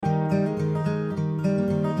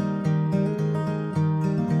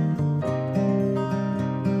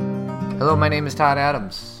Hello, my name is Todd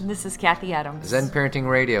Adams. And this is Cathy Adams. Zen Parenting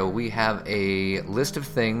Radio. We have a list of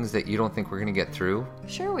things that you don't think we're going to get through.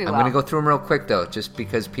 Sure we will. I'm going to go through them real quick, though, just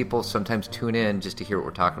because people sometimes tune in just to hear what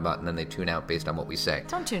we're talking about, and then they tune out based on what we say.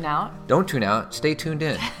 Don't tune out. Don't tune out. Stay tuned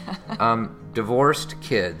in. Divorced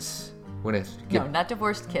kids. No, not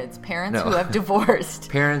divorced kids. Parents who have divorced.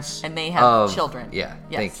 Parents and they have children. Yeah,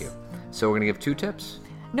 yes. Thank you. So we're going to give 2 tips?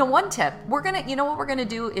 No, 1 tip. You know what we're gonna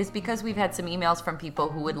do is, because we've had some emails from people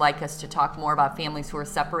who would like us to talk more about families who are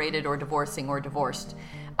separated or divorcing or divorced.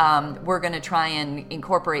 We're gonna try and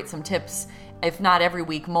incorporate some tips, if not every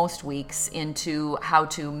week, most weeks, into how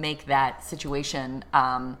to make that situation,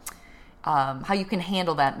 how you can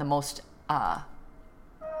handle that in the most,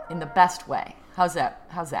 in the best way. How's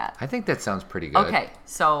that? I think that sounds pretty good. Okay,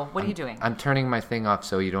 so what are you doing? I'm turning my thing off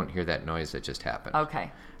so you don't hear that noise that just happened.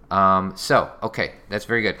 Okay. Okay, that's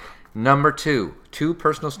very good. Number 2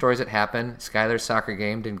 personal stories that happened. Skylar's soccer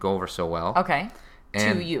game didn't go over so well. Okay,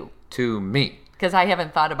 and to you. To me. Because I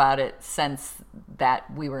haven't thought about it since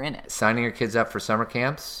that we were in it. Signing your kids up for summer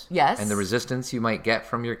camps. Yes. And the resistance you might get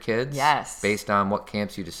from your kids. Yes. Based on what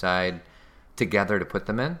camps you decide together to put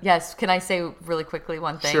them in. Yes. Can I say really quickly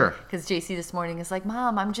one thing? Sure. Because JC this morning is like,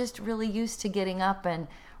 Mom, I'm just really used to getting up and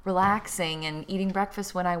relaxing and eating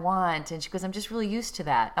breakfast when I want. And she goes, I'm just really used to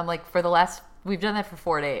that. I'm like, we've done that for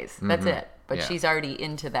 4 days. That's it. But she's already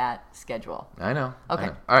into that schedule. I know. Okay.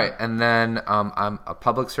 All right. And then a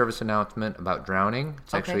public service announcement about drowning.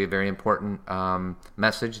 It's actually a very important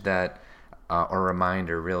message that, or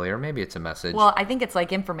reminder really, or maybe it's a message. Well, I think it's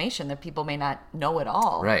like information that people may not know at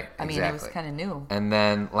all. Right. I mean, it was kind of new. And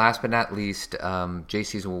then last but not least,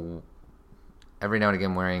 JC's will every now and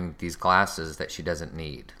again wearing these glasses that she doesn't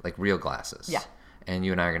need, like real glasses. Yeah. And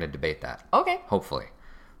you and I are going to debate that. Okay. Hopefully.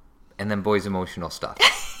 And then boys' emotional stuff.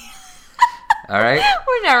 All right?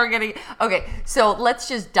 We're never going to... Okay, so let's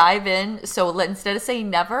just dive in. So instead of saying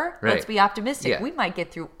never, let's be optimistic. Yeah. We might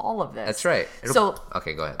get through all of this. That's right.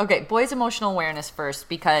 Okay, go ahead. Okay, boys' emotional awareness first,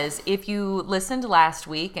 because if you listened last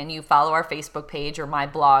week and you follow our Facebook page or my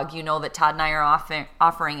blog, you know that Todd and I are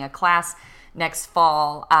offering a class next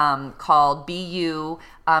fall called Be You,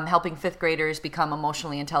 helping 5th graders become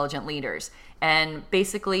emotionally intelligent leaders. And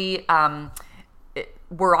basically,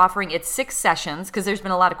 we're offering, it's 6 sessions, because there's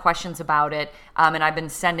been a lot of questions about it, and I've been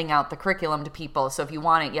sending out the curriculum to people. So if you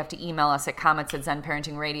want it, you have to email us at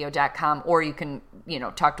comments@zenparentingradio.com, or you can,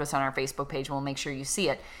 talk to us on our Facebook page, and we'll make sure you see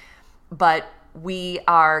it. But we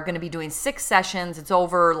are going to be doing 6 sessions. It's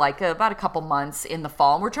over about a couple months in the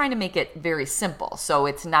fall. And we're trying to make it very simple, so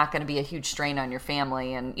it's not going to be a huge strain on your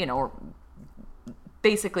family. And,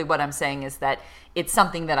 basically what I'm saying is that it's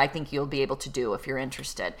something that I think you'll be able to do if you're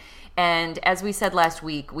interested. And as we said last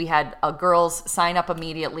week, we had girls sign up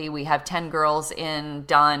immediately. We have 10 girls in,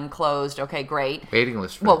 done, closed. Okay, great. Waiting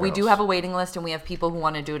list for Well, girls. we do have a waiting list, and we have people who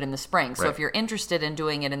want to do it in the spring. So Right. if you're interested in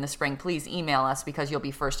doing it in the spring, please email us, because you'll be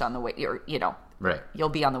first on the wait. Right. You'll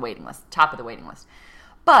be on the waiting list, top of the waiting list.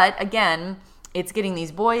 But again, it's getting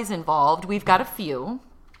these boys involved. We've got a few,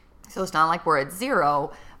 so it's not like we're at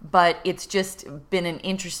 0. But it's just been an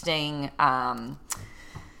interesting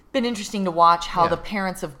to watch how the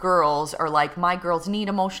parents of girls are like, my girls need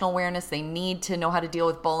emotional awareness. They need to know how to deal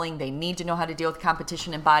with bullying. They need to know how to deal with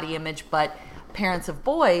competition and body image. But parents of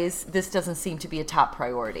boys, this doesn't seem to be a top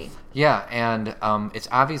priority. Yeah, and it's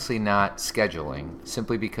obviously not scheduling,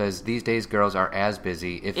 simply because these days girls are as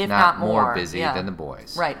busy, if not more busy than the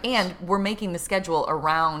boys. Right, and we're making the schedule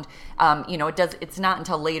around, it's not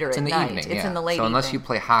until later at night. It's in the evening, It's in the late evening. So unless you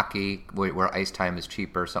play hockey, where ice time is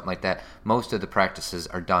cheaper, something like that, most of the practices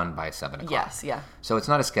are done by 7 o'clock. Yes, yeah. So it's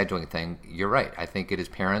not a scheduling thing. You're right. I think it is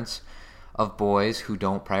parents of boys who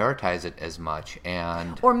don't prioritize it as much,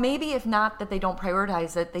 or maybe if not that they don't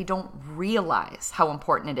prioritize it, they don't realize how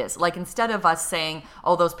important it is. Like, instead of us saying,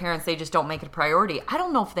 oh, those parents, they just don't make it a priority, I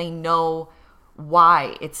don't know if they know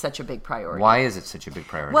why it's such a big priority. Why is it such a big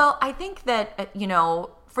priority? Well, I think that,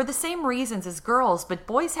 for the same reasons as girls, but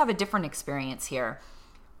boys have a different experience here.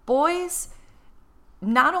 Boys,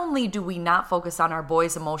 not only do we not focus on our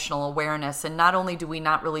boys' emotional awareness, and not only do we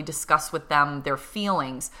not really discuss with them their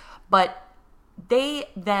feelings, but they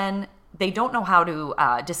don't know how to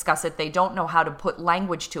discuss it. They don't know how to put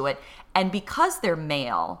language to it. And because they're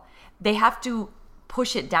male, they have to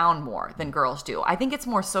push it down more than girls do. I think it's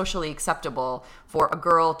more socially acceptable for a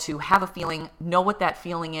girl to have a feeling, know what that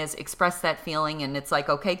feeling is, express that feeling, and it's like,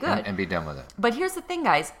 okay, good. And be done with it. But here's the thing,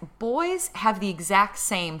 guys. Boys have the exact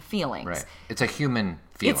same feelings. Right. It's a human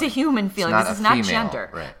feeling. It's a human feeling. This is not gender.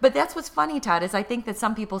 Right. But that's what's funny, Todd, is I think that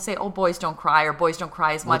some people say, oh, boys don't cry, or boys don't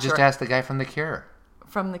cry as much. We'll just ask the guy from The Cure.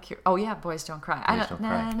 From the Cure. Oh yeah, Boys Don't Cry. Boys Don't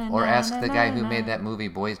Cry. Or ask the guy who made that movie,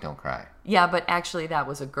 Boys Don't Cry. Yeah, but actually that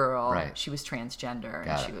was a girl. Right. She was transgender. Got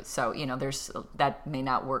and she it. was, so, there's that may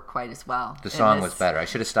not work quite as well. The song was better. I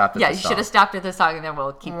should have stopped at the song. Yeah, you should have stopped at the song and then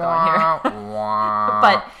we'll keep going here.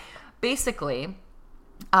 But basically,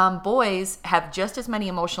 boys have just as many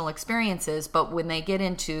emotional experiences, but when they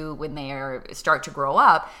start to grow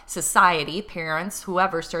up, society, parents,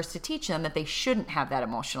 whoever starts to teach them that they shouldn't have that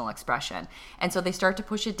emotional expression. And so they start to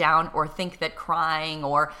push it down or think that crying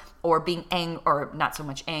or being or not so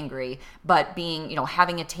much angry, but being,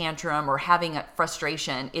 having a tantrum or having a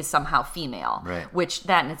frustration is somehow female, right. Which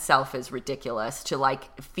that in itself is ridiculous, to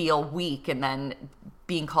feel weak and then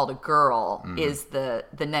being called a girl is the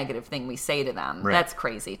negative thing we say to them. Right. That's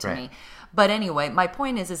crazy to me. But anyway, my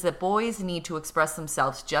point is that boys need to express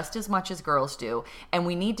themselves just as much as girls do, and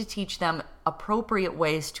we need to teach them appropriate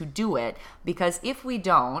ways to do it, because if we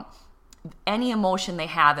don't, any emotion they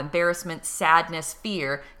have, embarrassment, sadness,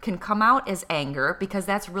 fear, can come out as anger, because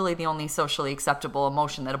that's really the only socially acceptable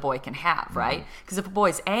emotion that a boy can have, right? Because if a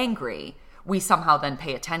boy's angry, we somehow then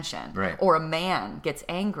pay attention. Right. Or a man gets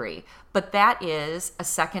angry. But that is a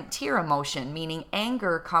second tier emotion, meaning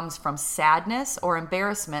anger comes from sadness or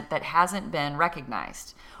embarrassment that hasn't been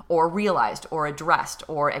recognized or realized or addressed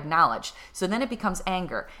or acknowledged. So then it becomes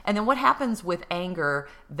anger. And then what happens with anger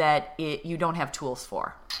that you don't have tools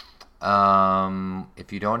for?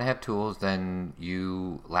 If you don't have tools, then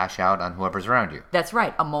you lash out on whoever's around you. That's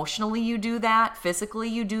right. Emotionally, you do that. Physically,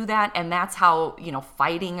 you do that. And that's how,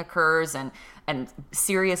 fighting occurs and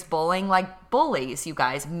serious bullying. Like bullies, you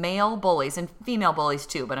guys, male bullies and female bullies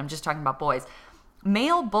too, but I'm just talking about boys.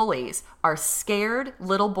 Male bullies are scared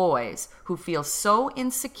little boys who feel so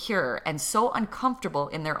insecure and so uncomfortable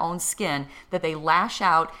in their own skin that they lash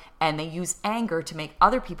out and they use anger to make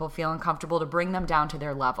other people feel uncomfortable, to bring them down to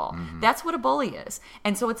their level. That's what a bully is.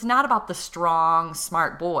 And so it's not about the strong,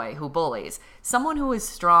 smart boy who bullies. Someone who is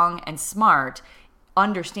strong and smart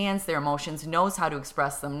understands their emotions, knows how to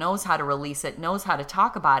express them, knows how to release it, knows how to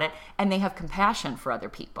talk about it, and they have compassion for other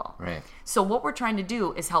people. Right. So what we're trying to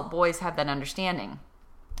do is help boys have that understanding.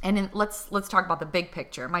 And let's talk about the big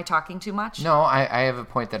picture. Am I talking too much? No, I have a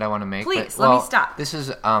point that I want to make. Please, let me stop. This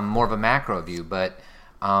is more of a macro view, but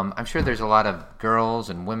I'm sure there's a lot of girls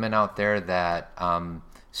and women out there that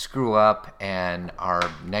screw up and are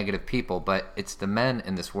negative people, but it's the men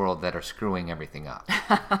in this world that are screwing everything up.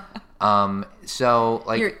 So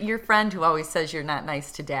like your friend who always says you're not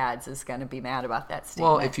nice to dads is going to be mad about that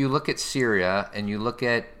statement. Well, if you look at Syria and you look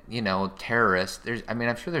at terrorists,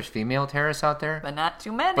 I'm sure there's female terrorists out there, but not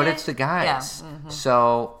too many. But it's the guys. Yeah.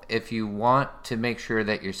 So if you want to make sure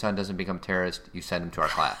that your son doesn't become a terrorist, you send him to our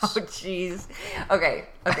class. Oh, jeez. Okay.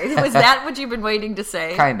 Was that what you've been waiting to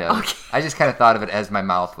say? Kind of. Okay. I just kind of thought of it as my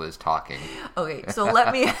mouth was talking. Okay, so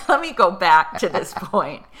let me go back to this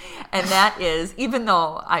point, and that is, even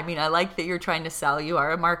though I like that you're trying to sell, you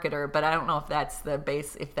are a marketer, but I don't know if that's the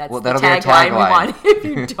base, if that's the tagline we want. If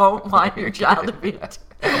you don't want your child to be.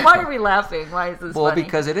 Why are we laughing? Why is this funny? Well,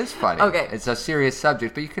 because it is funny. Okay. It's a serious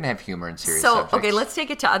subject, but you can have humor in serious subjects. Okay, let's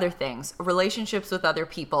take it to other things. Relationships with other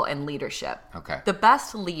people and leadership. Okay. The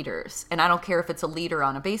best leaders, and I don't care if it's a leader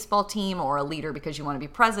on a baseball team or a leader because you want to be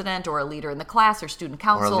president or a leader in the class or student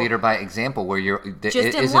council. Or a leader by example where you're...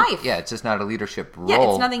 Just in life. Yeah, it's just not a leadership role. Yeah,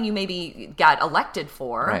 it's nothing you maybe got elected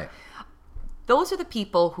for. Right. Those are the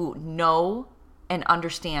people who know and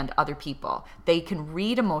understand other people. They can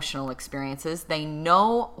read emotional experiences, they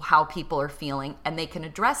know how people are feeling, and they can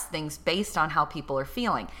address things based on how people are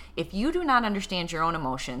feeling. If you do not understand your own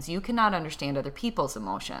emotions, you cannot understand other people's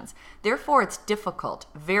emotions. Therefore, it's difficult,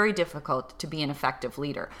 very difficult, to be an effective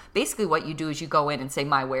leader. Basically, what you do is you go in and say,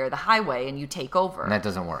 my way or the highway, and you take over. And that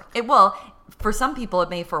doesn't work. It will. For some people, it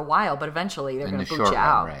may for a while, but eventually they're going to boot you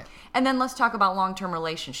out. Right. And then let's talk about long-term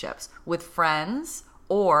relationships with friends,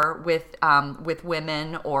 or with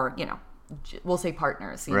women, or we'll say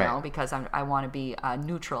partners, because I want to be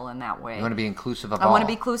neutral in that way. You want to be inclusive of all. I want to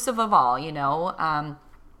be inclusive of all.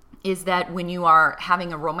 Is that when you are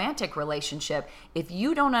having a romantic relationship, if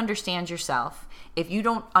you don't understand yourself, if you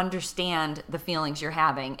don't understand the feelings you're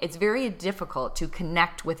having, it's very difficult to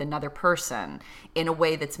connect with another person in a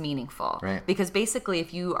way that's meaningful. Right. Because basically,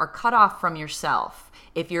 if you are cut off from yourself,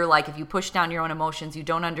 if you push down your own emotions, you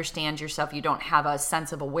don't understand yourself, you don't have a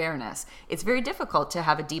sense of awareness, it's very difficult to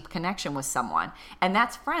have a deep connection with someone. And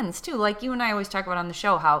that's friends too. Like you and I always talk about on the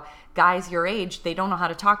show, how guys your age, they don't know how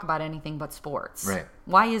to talk about anything but sports. Right.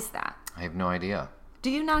 Why is that? I have no idea. Do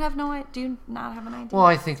you not have an idea? Well,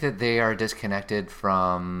 I think that they are disconnected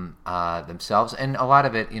from themselves, and a lot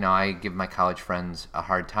of it, I give my college friends a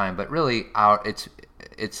hard time, but really,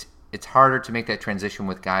 it's it's harder to make that transition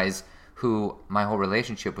with guys who my whole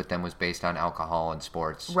relationship with them was based on alcohol and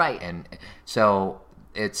sports. Right. And so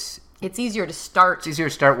it's easier to start. It's easier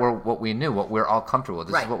to start where what we knew, what we're all comfortable with.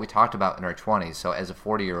 This right. is what we talked about in our 20s. So as a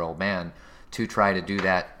 40-year-old man, to try to do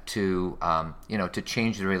that to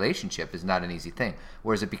change the relationship is not an easy thing.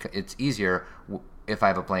 Whereas it's easier if I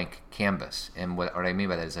have a blank canvas. And what I mean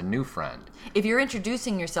by that is a new friend. If you're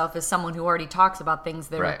introducing yourself as someone who already talks about things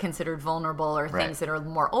that right. are considered vulnerable or right. things that are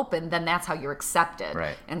more open, then that's how you're accepted.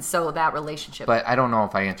 Right. And so that relationship. But I don't know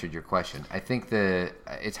if I answered your question. I think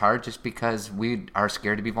it's hard just because we are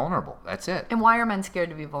scared to be vulnerable. That's it. And why are men scared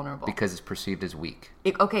to be vulnerable? Because it's perceived as weak.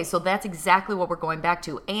 Okay, so that's exactly what we're going back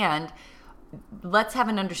to. And let's have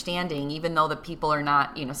an understanding, even though the people are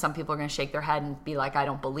not, some people are going to shake their head and be like, I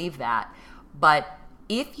don't believe that. But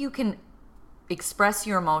if you can express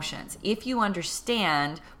your emotions, if you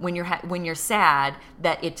understand when you're sad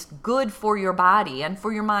that it's good for your body and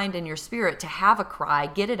for your mind and your spirit to have a cry,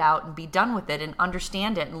 get it out and be done with it and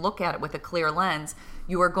understand it and look at it with a clear lens,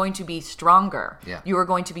 you are going to be stronger. Yeah. You are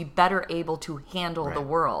going to be better able to handle right. the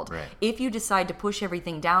world. Right. If you decide to push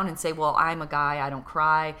everything down and say, well, I'm a guy, I don't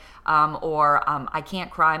cry, or I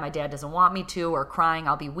can't cry, my dad doesn't want me to, or crying,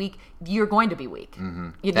 I'll be weak, you're going to be weak.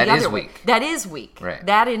 Mm-hmm. That is weak. That is weak. Right.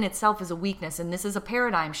 That in itself is a weakness, and this is a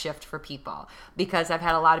paradigm shift for people because I've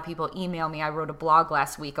had a lot of people email me. I wrote a blog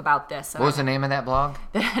last week about this. What was the name of that blog?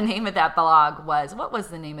 The name of that blog was, what was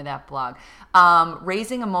the name of that blog?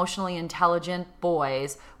 Raising Emotionally Intelligent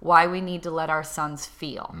Boys, Why We Need to Let Our Sons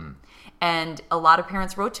Feel. And a lot of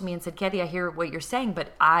parents wrote to me and said, Cathy, I hear what you're saying,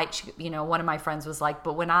 but one of my friends was like,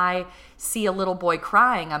 but when I see a little boy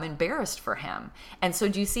crying, I'm embarrassed for him. And so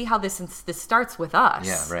do you see how this starts with us?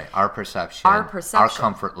 Yeah, right. Our perception. Our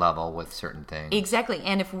comfort level with certain things. Exactly.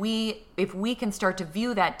 And if we can start to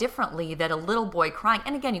view that differently, that a little boy crying,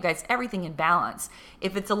 and again, you guys, everything in balance.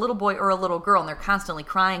 If it's a little boy or a little girl and they're constantly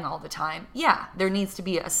crying all the time, yeah, there needs to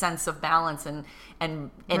be a sense of balance and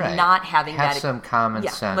right. not having have that. some common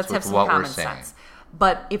sense let's with have some what common we're saying. sense.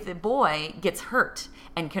 But if the boy gets hurt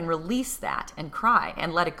and can release that and cry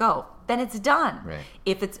and let it go, then it's done. Right.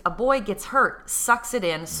 If it's a boy gets hurt, sucks it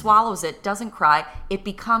in, swallows it, doesn't cry, it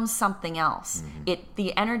becomes something else.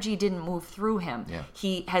 The energy didn't move through him. Yeah.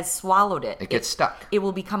 He has swallowed it. It gets stuck. It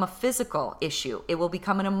will become a physical issue. It will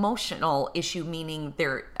become an emotional issue, meaning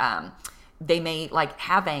they may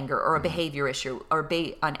have anger or a behavior issue or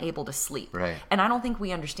be unable to sleep. Right. And I don't think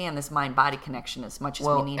we understand this mind-body connection as much as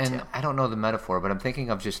we need to. I don't know the metaphor, but I'm thinking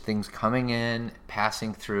of just things coming in,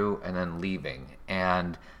 passing through, and then leaving.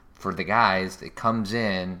 And for the guys, it comes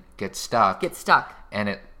in, gets stuck. And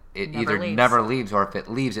it never leaves, or if it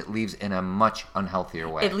leaves in a much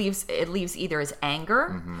unhealthier way. It leaves either as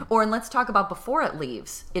anger, or, and let's talk about before it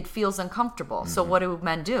leaves, it feels uncomfortable. So what do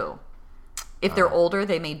men do? If they're older,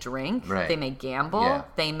 they may drink, right. they may gamble, yeah.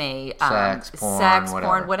 they may sex,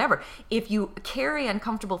 porn, whatever. If you carry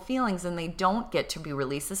uncomfortable feelings and they don't get to be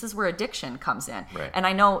released, this is where addiction comes in. Right. And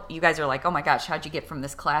I know you guys are like, oh my gosh, how'd you get from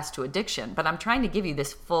this class to addiction? But I'm trying to give you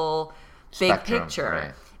this full big spectrum, picture.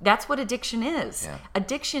 Right. That's what addiction is. Yeah.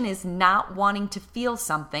 Addiction is not wanting to feel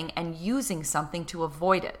something and using something to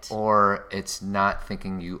avoid it. Or it's not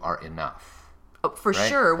thinking you are enough. For right?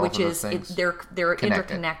 sure, Both which is they're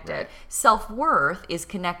interconnected. Right. Self-worth is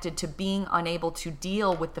connected to being unable to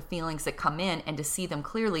deal with the feelings that come in and to see them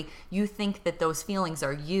clearly. You think that those feelings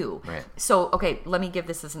are you. Right. So, okay, let me give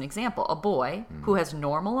this as an example. A boy who has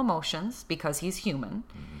normal emotions because he's human,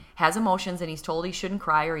 has emotions and he's told he shouldn't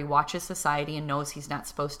cry, or he watches society and knows he's not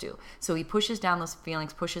supposed to. So he pushes down those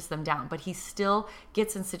feelings, pushes them down, but he still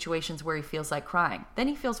gets in situations where he feels like crying. Then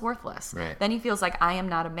he feels worthless. Right. Then he feels like, I am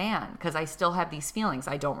not a man because I still have these feelings.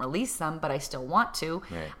 I don't release them, but I still want to.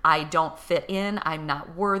 Right. I don't fit in. I'm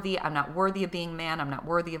not worthy. I'm not worthy of being man. I'm not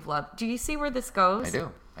worthy of love. Do you see where this goes?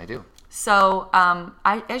 I do. So,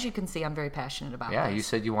 as you can see, I'm very passionate about this. Yeah, you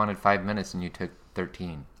said you wanted 5 minutes and you took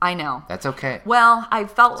 13. I know. That's okay. Well, I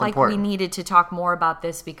felt like important. we needed to talk more about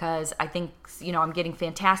this because I think, I'm getting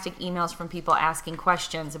fantastic emails from people asking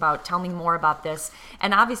questions about, tell me more about this.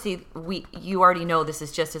 And obviously, you already know this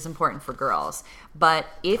is just as important for girls. But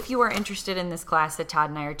if you are interested in this class that Todd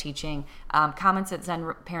and I are teaching, comments at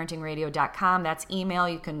zenparentingradio.com. That's email.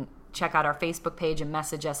 You can check out our Facebook page and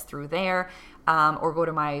message us through there. Or go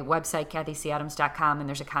to my website, cathycadams.com, and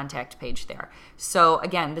there's a contact page there. So,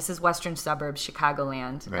 again, this is Western Suburbs,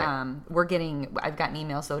 Chicagoland. Right. I've gotten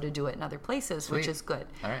emails, though, to do it in other places, Sweet. which is good.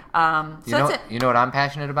 All right. That's it. You know what I'm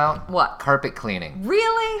passionate about? What? Carpet cleaning.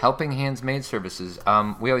 Really? Helping Hands Maid Services.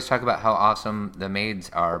 We always talk about how awesome the maids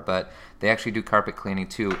are, but they actually do carpet cleaning,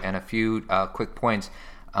 too. And a few quick points.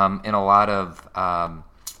 In a lot of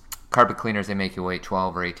Carpet cleaners, they make you wait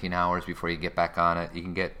 12 or 18 hours before you get back on it. You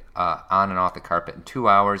can get on and off the carpet in 2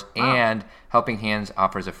 hours. Wow. And Helping Hands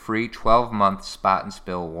offers a free 12-month spot and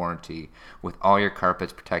spill warranty with all your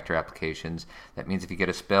carpets protector applications. That means if you get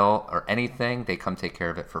a spill or anything, they come take care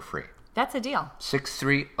of it for free. That's a deal.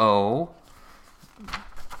 530-1324,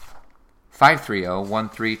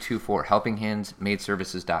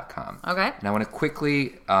 helpinghandsmaidservices.com. Okay. Now I want to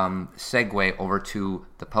quickly segue over to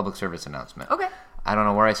the public service announcement. Okay. I don't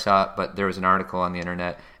know where I saw it, but there was an article on the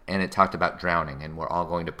internet, and it talked about drowning, and we're all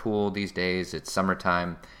going to pool these days. It's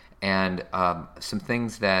summertime, and some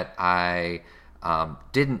things that I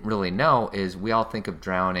didn't really know is we all think of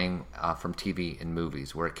drowning from TV and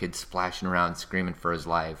movies, where a kid's splashing around screaming for his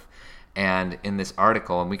life. And in this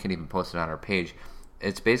article, and we can even post it on our page,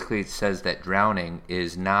 it says that drowning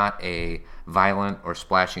is not a violent or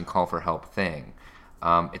splashing call for help thing.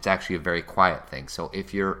 It's actually a very quiet thing. So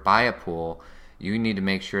if you're by a pool, you need to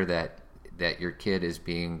make sure that your kid is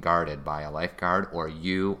being guarded by a lifeguard or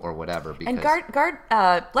you or whatever. Because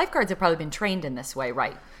lifeguards have probably been trained in this way,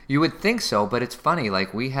 right? You would think so, but it's funny.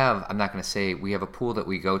 Like we have a pool that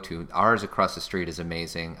we go to. Ours across the street is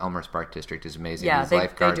amazing. Elmhurst Park District is amazing. Yeah, These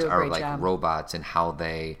lifeguards they do a are great like job. Robots in how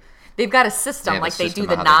They've got a system, they do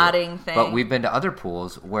the nodding thing. But we've been to other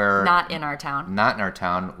pools where... Not in our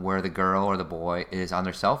town, where the girl or the boy is on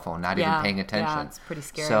their cell phone, not even paying attention. Yeah, it's pretty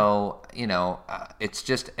scary. So, it's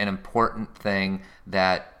just an important thing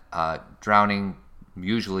that drowning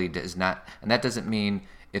usually does not... And that doesn't mean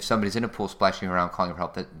if somebody's in a pool splashing around calling for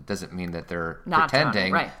help, that doesn't mean that they're not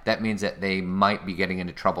pretending. Drowning, right. That means that they might be getting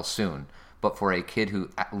into trouble soon. But for a kid who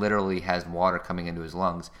literally has water coming into his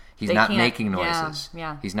lungs, he's not making noises.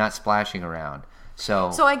 Yeah. He's not splashing around.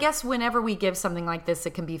 So I guess whenever we give something like this,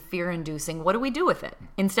 it can be fear-inducing. What do we do with it?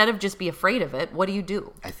 Instead of just be afraid of it, what do you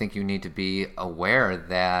do? I think you need to be aware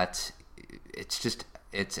that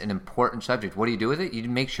it's an important subject. What do you do with it? You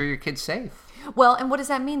make sure your kid's safe. Well, and what does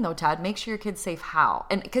that mean, though, Todd? Make sure your kid's safe how?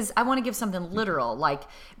 And because I want to give something literal, like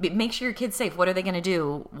make sure your kid's safe. What are they going to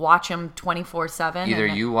do? Watch them 24/7? Either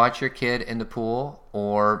you watch your kid in the pool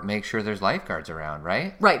or make sure there's lifeguards around,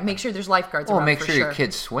 right? Right, make sure there's lifeguards around. Well, make sure your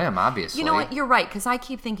kids swim, obviously. You know what? You're right, because I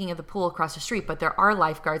keep thinking of the pool across the street, but there are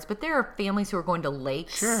lifeguards, but there are families who are going to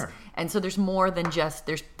lakes. Sure. And so there's more than just,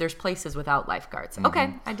 there's places without lifeguards. Mm-hmm.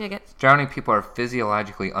 Okay, I dig it. Drowning people are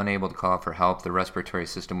physiologically unable to call out for help. The respiratory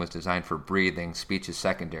system was designed for breathing. Speech is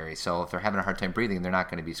secondary. So if they're having a hard time breathing, they're not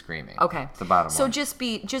going to be screaming. Okay. It's the bottom line. So just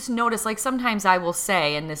notice, like sometimes I will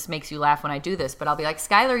say, and this makes you laugh when I do this, but I'll be like,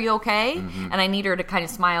 Skylar, are you okay? Mm-hmm. And I need her to kind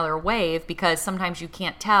of smile or wave because sometimes you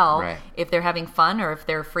can't tell if they're having fun or if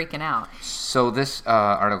they're freaking out. So this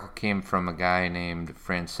article came from a guy named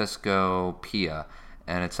Francisco Pia,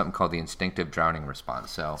 and it's something called the instinctive drowning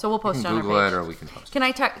response. So we'll post it on our page. Google it, or we can post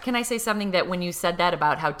it. Can I say something that when you said that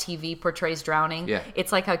about how TV portrays drowning? Yeah.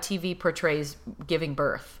 It's like how TV portrays giving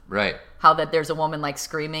birth. Right. How that there's a woman like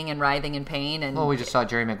screaming and writhing in pain. And well, we just saw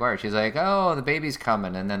Jerry Maguire. She's like, oh, the baby's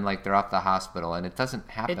coming. And then like they're off the hospital. And it doesn't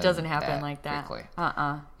happen. It doesn't happen like that. Quickly.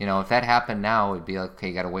 You know, if that happened now, it'd be like, okay,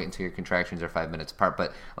 you got to wait until your contractions are 5 minutes apart.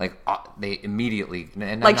 But like they immediately.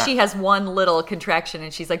 And like she has one little contraction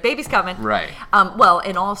and she's like, baby's coming. Right. Well,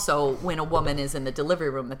 and also when a woman is in the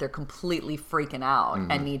delivery room that they're completely freaking out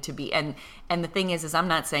and need to be. And the thing is I'm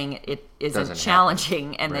not saying it isn't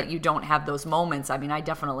challenging and that you don't have those moments. I mean, I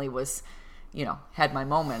definitely was, had my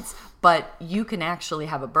moments, but you can actually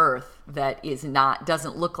have a birth that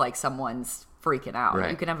doesn't look like someone's freaking out.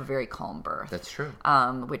 Right. You can have a very calm birth. That's true.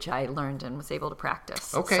 Which I learned and was able to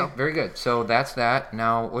practice. Okay, very good. So that's that.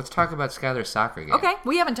 Now let's talk about Skylar's soccer game. Okay,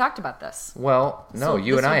 we haven't talked about this. Well, no,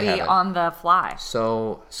 you and I haven't. This will be on the fly.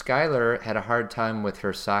 So Skylar had a hard time with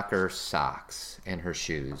her soccer socks and her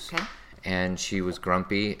shoes. Okay. And she was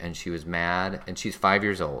grumpy and she was mad, and she's 5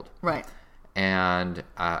 years old. Right. And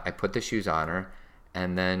I put the shoes on her,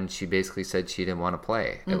 and then she basically said she didn't want to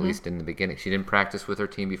play, at least in the beginning. She didn't practice with her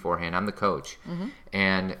team beforehand. I'm the coach. Mm-hmm.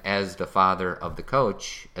 And as the father of the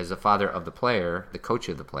coach, as the father of the player, the coach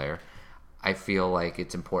of the player, I feel like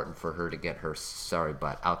it's important for her to get her sorry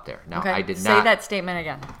butt out there. Now, okay. I did Say not... that statement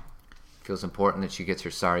again. Feels important that she gets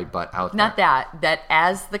her sorry butt out there. Not that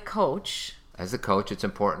as the coach... As a coach, it's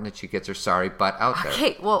important that she gets her sorry butt out there.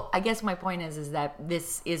 Okay, well, I guess my point is that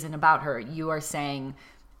this isn't about her. You are saying,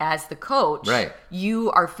 as the coach,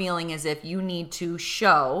 you are feeling as if you need to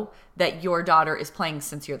show that your daughter is playing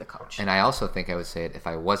since you're the coach. And I also think I would say it if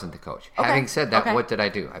I wasn't the coach. Okay. Having said that, what did I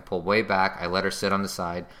do? I pulled way back. I let her sit on the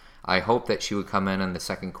side. I hoped that she would come in the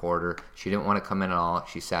second quarter. She didn't want to come in at all.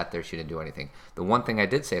 She sat there. She didn't do anything. The one thing I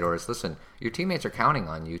did say to her is, listen, your teammates are counting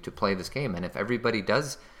on you to play this game. And if everybody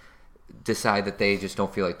does decide that they just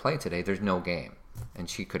don't feel like playing today, there's no game. and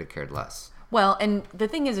she could have cared less. Well, and the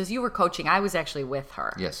thing is you were coaching. I was actually with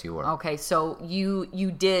her. Yes, you were. Okay, so you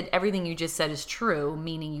did everything you just said is true,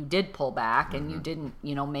 meaning you did pull back and you didn't,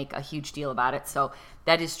 make a huge deal about it. So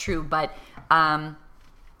that is true. But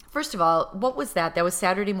first of all, what was that? That was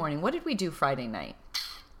Saturday morning. What did we do Friday night?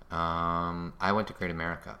 I went to Great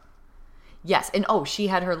America. Yes, and she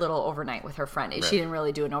had her little overnight with her friend. Right. She didn't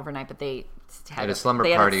really do an overnight, but they had a slumber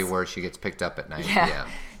party where she gets picked up at night. Yeah.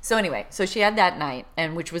 So anyway, she had that night,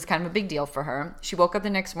 and which was kind of a big deal for her. She woke up the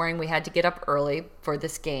next morning. We had to get up early for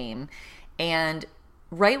this game, and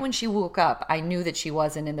right when she woke up, I knew that she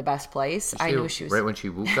wasn't in the best place. I knew she was right when she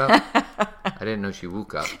woke up. I didn't know she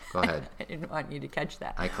woke up. Go ahead. I didn't want you to catch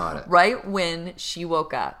that. I caught it. Right when she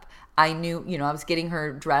woke up, I knew. I was getting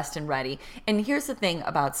her dressed and ready. And here's the thing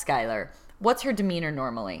about Skylar. What's her demeanor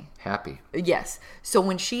normally? Happy. Yes. So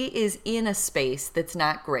when she is in a space that's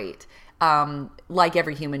not great, like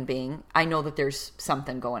every human being, I know that there's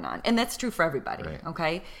something going on. And that's true for everybody, right.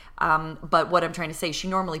 Okay? But what I'm trying to say, she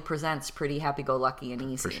normally presents pretty happy-go-lucky and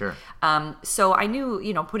easy. For sure. So I knew,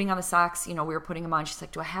 putting on the socks, we were putting them on. She's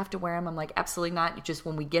like, do I have to wear them? I'm like, absolutely not. Just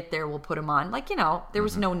when we get there, we'll put them on. Like, there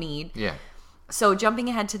was no need. Yeah. So jumping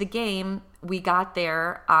ahead to the game, we got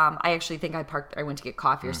there. I actually think I went to get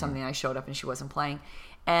coffee or something. I showed up and she wasn't playing.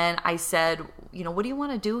 And I said, what do you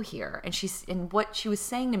want to do here? And what she was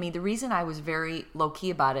saying to me, the reason I was very low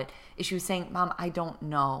key about it is she was saying, Mom, I don't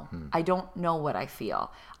know. I don't know what I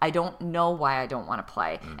feel. I don't know why I don't want to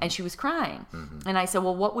play. And she was crying. And I said,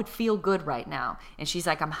 well, what would feel good right now? And she's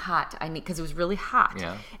like, I'm hot. Because it was really hot.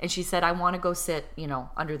 Yeah. And she said, I want to go sit,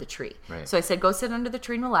 under the tree. Right. So I said, go sit under the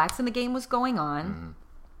tree and relax. And the game was going on.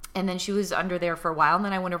 And then she was under there for a while, and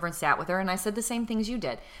then I went over and sat with her, and I said the same things you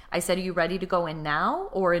did. I said, are you ready to go in now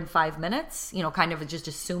or in 5 minutes? Kind of just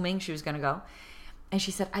assuming she was going to go. And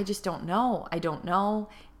she said, I just don't know. I don't know.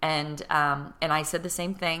 And I said the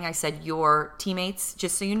same thing. I said, your teammates,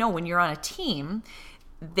 just so you know, when you're on a team,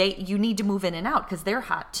 you need to move in and out because they're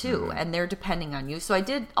hot too, and they're depending on you. So I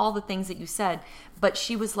did all the things that you said, but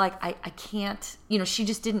she was like, I can't, she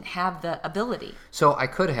just didn't have the ability. So I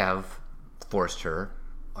could have forced her,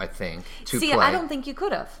 I think, to play. I don't think you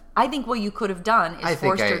could have. I think what you could have done is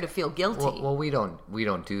forced her to feel guilty. Well, we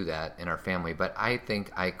don't do that in our family, but I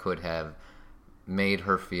think I could have made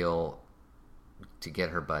her feel to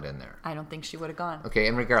get her butt in there. I don't think she would have gone. Okay,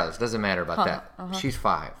 and regardless, doesn't matter about that. She's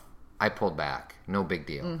 5. I pulled back. No big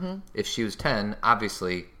deal. If she was 10,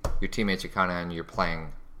 obviously your teammates are counting on you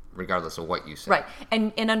playing regardless of what you say. Right.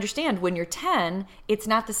 And understand, when you're 10, it's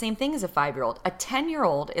not the same thing as a 5-year-old. A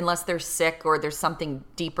 10-year-old, unless they're sick or there's something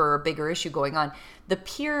deeper or bigger issue going on, the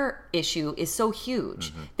peer issue is so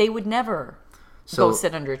huge. They would never go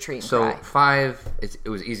sit under a tree and cry. 5, it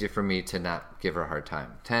was easy for me to not give her a hard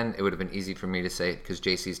time. 10, it would have been easy for me to say, because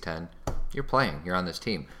JC's 10, you're playing, you're on this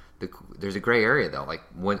team. There's a gray area, though. Like,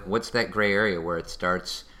 what's that gray area where it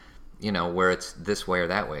starts... where it's this way or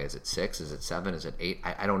that way. Is it 6? Is it 7? Is it 8?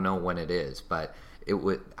 I don't know when it is, but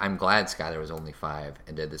I'm glad Skylar was only 5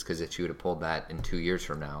 and did this, because if she would have pulled that in 2 years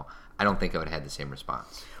from now, I don't think I would have had the same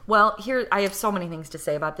response. Well, here, I have so many things to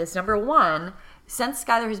say about this. Number one, since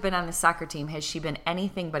Skylar has been on the soccer team, has she been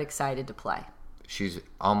anything but excited to play? She's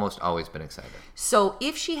almost always been excited. So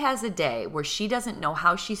if she has a day where she doesn't know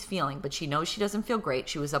how she's feeling, but she knows she doesn't feel great,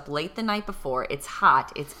 she was up late the night before, it's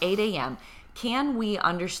hot, it's 8 a.m., can we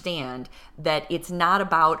understand that it's not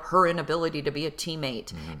about her inability to be a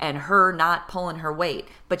teammate and her not pulling her weight,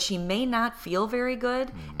 but she may not feel very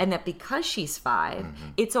good, and that because she's 5,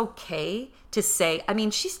 it's okay to say, I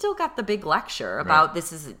mean, she's still got the big lecture about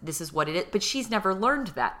this is what it is, but she's never learned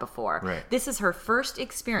that before. Right. This is her first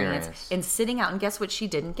experience in sitting out, and guess what she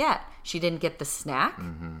didn't get? She didn't get the snack.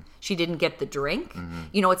 She didn't get the drink.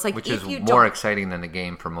 It's like, which if is you more exciting than the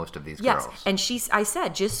game for most of these girls. And I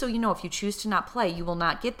said, just so you know, if you choose to not play, you will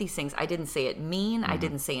not get these things. I didn't say it mean. I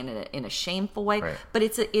didn't say it in a shameful way. Right. But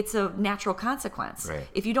it's a natural consequence. Right.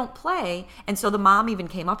 If you don't play, and so the mom even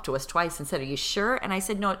came up to us twice and said, "Are you sure?" And I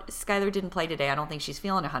said, "No, Skylar didn't play today. I don't think she's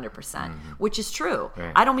feeling 100%," which is true.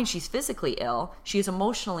 Right. I don't mean she's physically ill. She is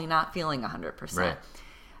emotionally not feeling 100%. Right.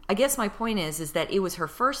 I guess my point is that it was her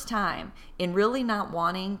first time in really not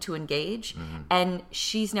wanting to engage, and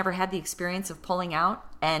she's never had the experience of pulling out,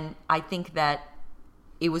 and I think that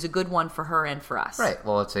it was a good one for her and for us. Right.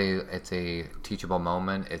 Well, it's a teachable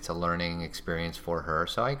moment. It's a learning experience for her.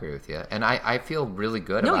 So I agree with you, and I feel really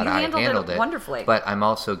good about how I handled it wonderfully. But I'm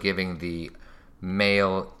also giving the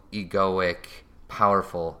male, egoic,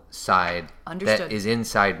 powerful side that is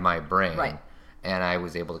inside my brain, right. And I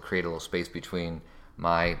was able to create a little space between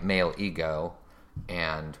my male ego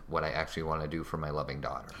and what I actually want to do for my loving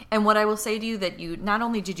daughter. And what I will say to you, that you not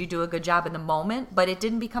only did you do a good job in the moment, but it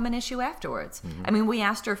didn't become an issue afterwards. Mm-hmm. I mean, we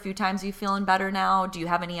asked her a few times, are you feeling better now? Do you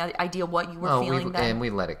have any idea what you were feeling then? And we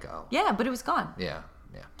let it go. Yeah, but it was gone. Yeah.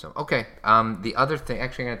 So, okay. The other thing,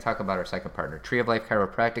 actually, I'm going to talk about our second partner, Tree of Life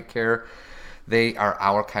Chiropractic Care. They are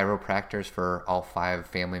our chiropractors for all 5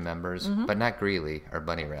 family members, but not Greeley, our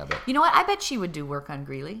bunny rabbit. You know what? I bet she would do work on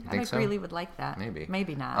Greeley. I bet so? Greeley would like that. Maybe.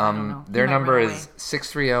 Maybe not. I don't know. Their number is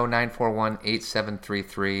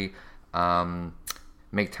 630-941-8733.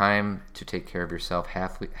 Make time to take care of yourself.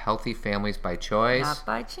 Healthy families by choice. Not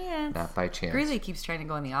by chance. Not by chance. Greeley keeps trying to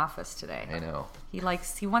go in the office today. I know. He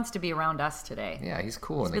wants to be around us today. Yeah, he's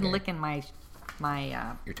cool. He's been licking my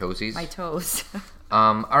your toesies. My toes.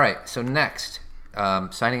 All right. So next,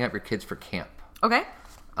 signing up your kids for camp. Okay.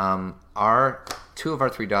 2 of our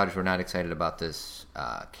 3 daughters were not excited about this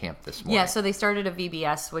camp this morning. Yeah, so they started a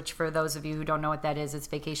VBS, which for those of you who don't know what that is, it's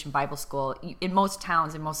Vacation Bible School. In most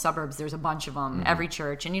towns, in most suburbs, there's a bunch of them, every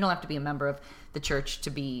church, and you don't have to be a member of the church to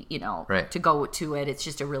be, to go to it. It's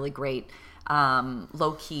just a really great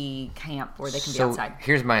low-key camp where they can be outside.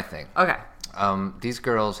 Here's my thing. Okay. These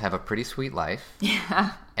girls have a pretty sweet life.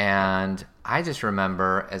 Yeah. And I just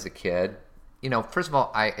remember as a kid, first of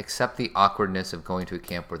all, I accept the awkwardness of going to a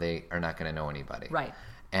camp where they are not going to know anybody. Right.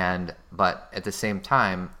 But at the same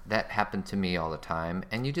time, that happened to me all the time.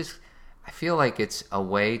 And I feel like it's a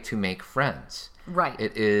way to make friends. Right.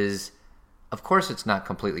 It is, of course, it's not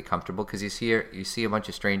completely comfortable because you see a bunch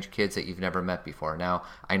of strange kids that you've never met before. Now,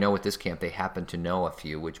 I know at this camp they happened to know a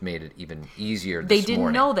few, which made it even easier They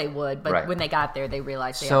didn't know they would, but Right. when they got there, they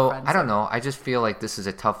realized they had So, friends. I don't know. I just feel like this is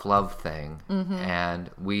a tough love thing. And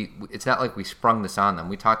it's not like we sprung this on them.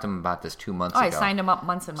 We talked to them about this 2 months ago. I signed them up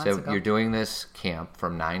months and months ago. So you're doing this camp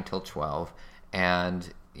from 9 till 12,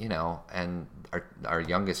 and and our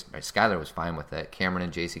youngest, Skylar, was fine with it. Cameron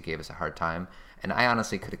and JC gave us a hard time, and I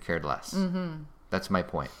honestly could have cared less. That's my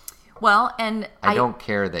point. Well, and I don't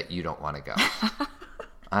care that you don't want to go,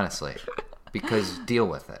 honestly, because deal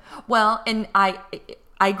with it. Well, and I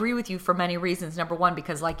agree with you for many reasons. Number one,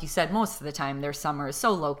 because like you said, most of the time their summer is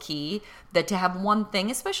so low key that to have one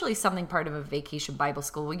thing, especially something part of a Vacation Bible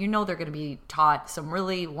School, well, they're going to be taught some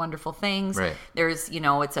really wonderful things. Right. There's,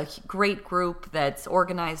 it's a great group that's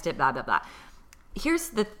organized it, blah, blah, blah. Here's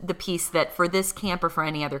the piece that for this camp or for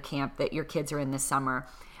any other camp that your kids are in this summer,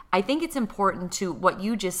 I think it's important to, what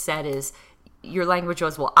you just said is, your language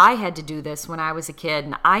was, well, I had to do this when I was a kid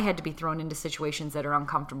and I had to be thrown into situations that are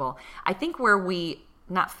uncomfortable. I think where we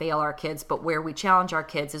not fail our kids, but where we challenge our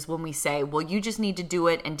kids is when we say, well, you just need to do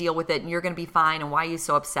it and deal with it and you're going to be fine and why are you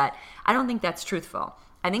so upset? I don't think that's truthful.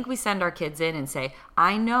 I think we send our kids in and say,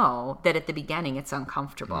 I know that at the beginning it's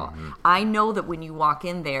uncomfortable. I know that when you walk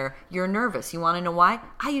in there, you're nervous. You want to know why?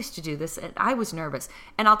 I used to do this and I was nervous.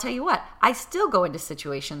 And I'll tell you what, I still go into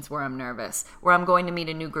situations where I'm nervous, where I'm going to meet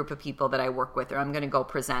a new group of people that I work with or I'm going to go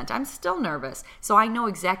present. I'm still nervous. So I know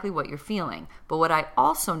exactly what you're feeling. But what I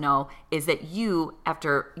also know is that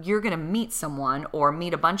after you're going to meet someone or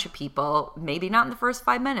meet a bunch of people, maybe not in the first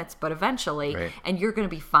 5 minutes, but eventually, Right. and you're going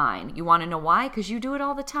to be fine. You want to know why? Because you do it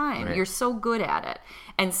all the time. Right. You're so good at it.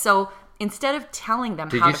 And so instead of telling them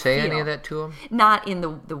Did how you to say feel, any of that to them? not in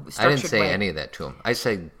the structured way. I didn't say any of that to them. I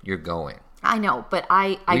said, you're going. I know, but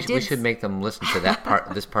I did. We should make them listen to that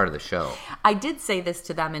part, this part of the show. I did say this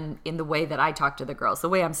to them in the way that I talk to the girls. The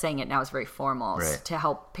way I'm saying it now is very formal Right. to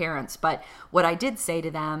help parents. But what I did say to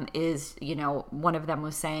them is, one of them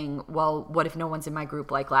was saying, well, what if no one's in my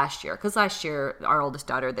group like last year? Because last year, our oldest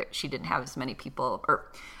daughter, she didn't have as many people,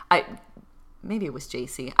 maybe it was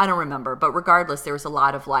JC. I don't remember. But regardless, there was a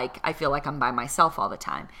lot of I feel like I'm by myself all the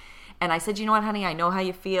time. And I said, you know what, honey, I know how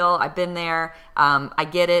you feel. I've been there. I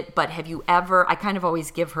get it. But have you ever, I kind of always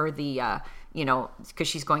give her the, because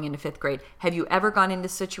she's going into 5th grade. Have you ever gone into a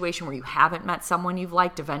situation where you haven't met someone you've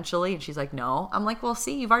liked eventually? And she's like, no. I'm like, well,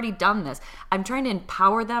 see, you've already done this. I'm trying to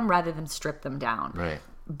empower them rather than strip them down. Right.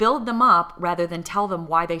 Build them up rather than tell them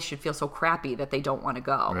why they should feel so crappy that they don't want to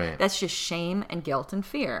go. Right. That's just shame and guilt and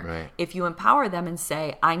fear. Right. If you empower them and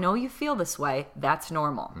say, I know you feel this way, that's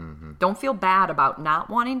normal. Don't feel bad about not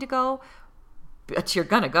wanting to go, but you're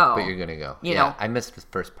going to go. But you're going to go. You know? I missed the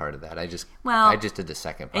first part of that. I just did the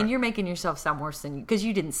second part. And you're making yourself sound worse than you, because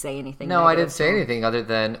you didn't say anything. No, I didn't say anything other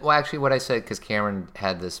than, well, actually what I said, because Cameron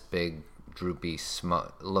had this big droopy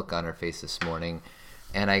look on her face this morning.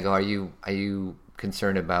 And I go, are you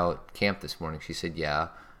concerned about camp this morning? She said, yeah.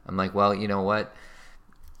 I'm like, well, you know what?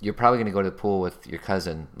 you're probably going to go to the pool with your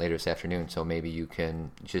cousin later this afternoon, so maybe you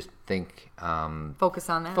can just think... focus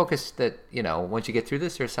on that. Focus that, once you get through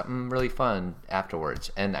this, there's something really fun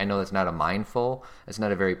afterwards. And I know that's not a mindful, it's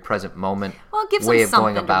not a very present moment way of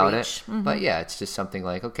going about it. Mm-hmm. But yeah, it's just something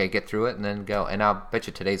like, okay, get through it and then go. And I'll bet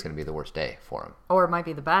you today's going to be the worst day for him. Or it might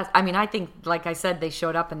be the best. I mean, I think, like I said, they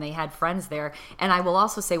showed up and they had friends there. And I will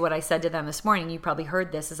also say what I said to them this morning. You probably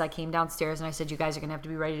heard this as I came downstairs and I said, you guys are going to have to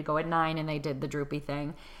be ready to go at 9. And they did the droopy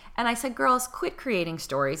thing. And I said, girls, quit creating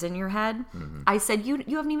stories in your head. Mm-hmm. I said, you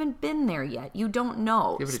haven't even been there yet. You don't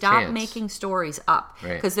know. Stop making stories up.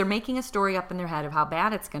 Because they're making a story up in their head of how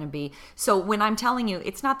bad it's going to be. So when I'm telling you,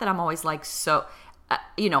 it's not that I'm always like,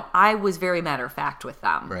 I was very matter of fact with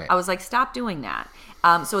them. Right. I was like, stop doing that.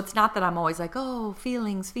 So it's not that I'm always like, oh,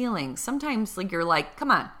 feelings. Sometimes like you're like,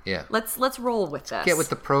 come on, let's roll with this. Get with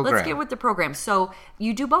the program. Let's get with the program. So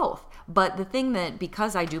you do both. But the thing that,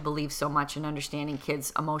 because I do believe so much in understanding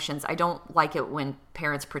kids' emotions, I don't like it when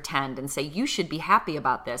parents pretend and say, you should be happy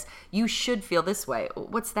about this. You should feel this way.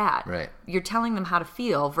 What's that? Right. You're telling them how to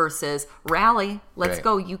feel versus rally. Let's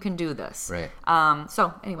go. You can do this. Right.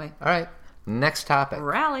 So anyway. All right. Next topic.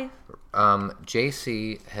 Rally.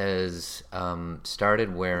 JC has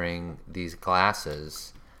started wearing these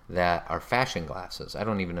glasses that are fashion glasses. I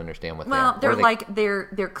don't even understand what they are. Well,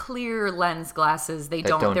 they're clear lens glasses. They're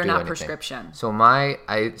not anything. prescription. So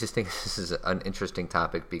I just think this is an interesting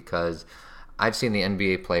topic because I've seen the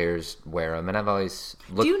NBA players wear them, and I've always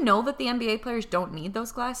looked... Do you know that the NBA players don't need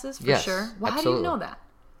those glasses for sure? Well, how do you know that?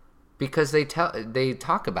 Because they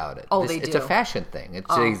talk about it. Oh, they do. It's a fashion thing.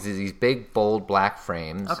 It's these big, bold black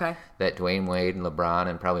frames that Dwayne Wade and LeBron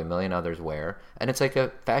and probably a million others wear, and it's like a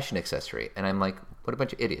fashion accessory. And I'm like, what a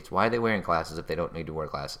bunch of idiots. Why are they wearing glasses if they don't need to wear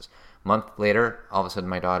glasses? A month later, all of a sudden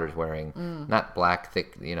my daughter's wearing not black,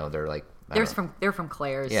 thick, they're like... They're from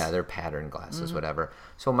Claire's. Yeah, they're pattern glasses, whatever.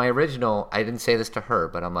 So my original, I didn't say this to her,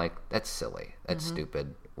 but I'm like, that's silly. That's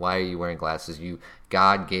stupid. Why are you wearing glasses?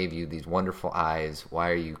 God gave you these wonderful eyes.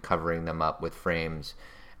 Why are you covering them up with frames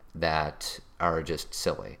that are just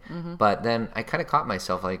silly? But then I kind of caught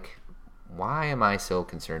myself like, why am I so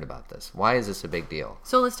concerned about this? Why is this a big deal?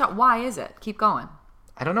 So let's talk. Why is it? Keep going.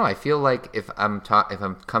 I don't know. I feel like if I'm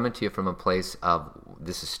coming to you from a place of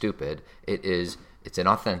this is stupid, it's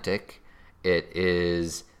inauthentic. It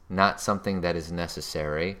is not something that is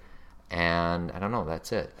necessary. And I don't know.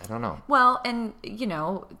 That's it. I don't know. Well, and,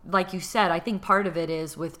 like you said, I think part of it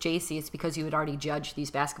is with JC, it's because you had already judged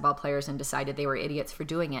these basketball players and decided they were idiots for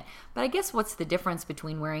doing it. But I guess what's the difference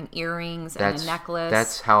between wearing earrings and a necklace?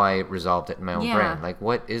 That's how I resolved it in my own brain. Like,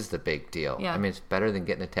 what is the big deal? Yeah. I mean, it's better than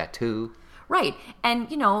getting a tattoo. Right. And,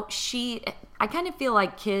 I kind of feel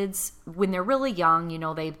like kids, when they're really young,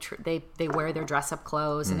 they wear their dress-up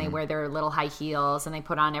clothes and they wear their little high heels and they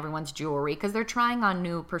put on everyone's jewelry because they're trying on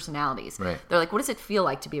new personalities. Right. They're like, what does it feel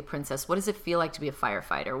like to be a princess? What does it feel like to be a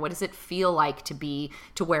firefighter? What does it feel like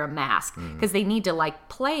to wear a mask? Because they need to,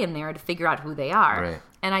 play in there to figure out who they are. Right.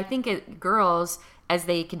 And I think girls... as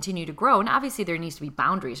they continue to grow, and obviously there needs to be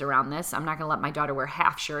boundaries around this. I'm not going to let my daughter wear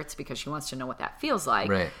half shirts because she wants to know what that feels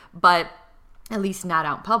like. Right. But at least not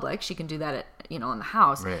out in public. She can do that in the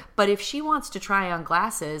house. Right. But if she wants to try on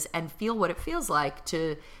glasses and feel what it feels like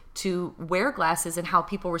to wear glasses and how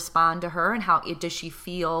people respond to her and does she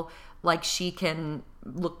feel like she can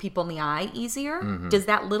look people in the eye easier? Does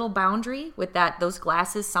that little boundary with those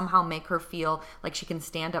glasses somehow make her feel like she can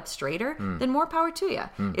stand up straighter? Then more power to you.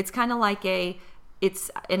 It's kind of like and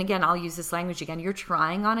again, I'll use this language again, you're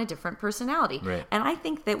trying on a different personality. Right. And I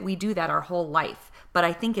think that we do that our whole life. But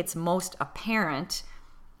I think it's most apparent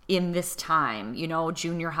in this time,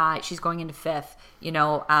 junior high, she's going into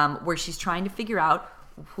 5th, where she's trying to figure out,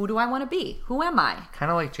 who do I want to be? Who am I?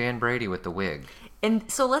 Kind of like Jan Brady with the wig.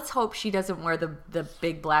 And so let's hope she doesn't wear the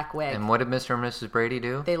big black wig. And what did Mr. and Mrs. Brady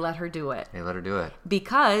do? They let her do it.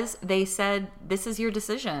 Because they said, this is your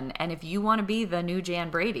decision. And if you want to be the new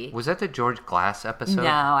Jan Brady. Was that the George Glass episode?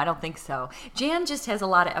 No, I don't think so. Jan just has a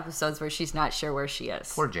lot of episodes where she's not sure where she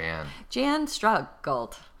is. Poor Jan. Jan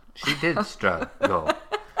struggled. She did struggle.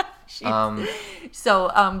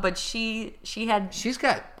 But she had... She's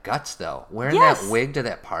got guts, though. Wearing that wig to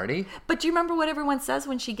that party. But do you remember what everyone says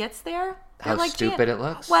when she gets there? How like, stupid it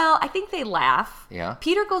looks? Well, I think they laugh. Yeah.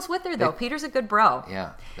 Peter goes with her, though. Peter's a good bro.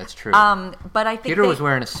 Yeah, that's true. But I think Peter was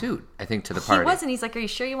wearing a suit, I think, to the party. He was, and he's like, are you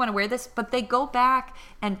sure you want to wear this? But they go back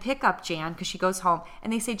and pick up Jan because she goes home,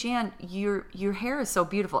 and they say, Jan, your hair is so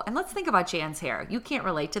beautiful. And let's think about Jan's hair. You can't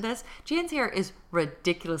relate to this. Jan's hair is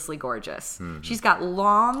ridiculously gorgeous. She's got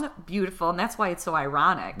long, beautiful, and that's why it's so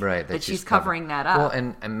ironic that she's covering that up. Well,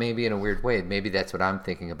 and maybe in a weird way, maybe that's what I'm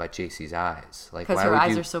thinking about JC's eyes. Because her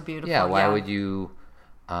eyes are so beautiful. Yeah, why would you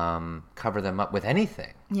cover them up with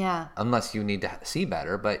anything. Yeah. Unless you need to see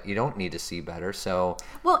better, but you don't need to see better. So,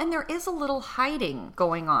 well, and there is a little hiding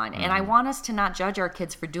going on, and I want us to not judge our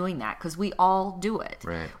kids for doing that, because we all do it.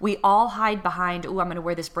 Right. We all hide behind, "Ooh, I'm going to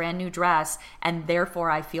wear this brand new dress, and therefore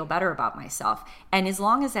I feel better about myself." And as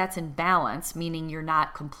long as that's in balance, meaning you're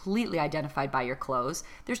not completely identified by your clothes,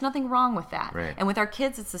 there's nothing wrong with that. Right. And with our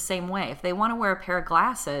kids, it's the same way. If they want to wear a pair of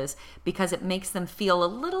glasses because it makes them feel a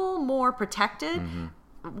little more protected,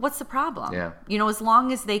 what's the problem? Yeah. As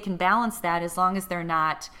long as they can balance that, as long as they're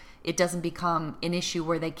not, it doesn't become an issue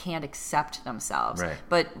where they can't accept themselves. Right.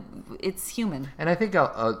 But it's human. And I think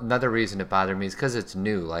another reason it bothered me is because it's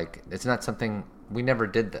new. Like, it's not something, we never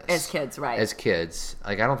did this. As kids, right. As kids.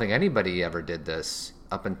 Like, I don't think anybody ever did this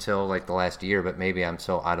up until, like, the last year, but maybe I'm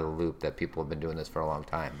so out of the loop that people have been doing this for a long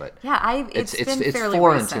time. But yeah, it's been fairly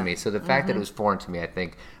foreign recent. to me. So the fact that it was foreign to me, I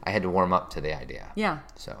think I had to warm up to the idea. Yeah.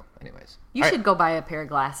 So, anyways. You should go buy a pair of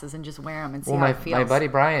glasses and just wear them and see how my it feels. my buddy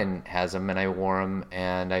Brian has them, and I wore them,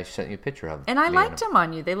 and I sent you a picture of them. And I liked them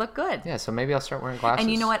on you. They look good. Yeah, so maybe I'll start wearing glasses. And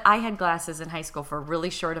you know what? I had glasses in high school for a really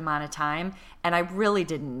short amount of time, and I really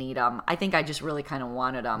didn't need them. I think I just really kind of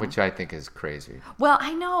wanted them. Which I think is crazy. Well,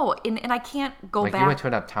 I know, and I can't go like back. You went to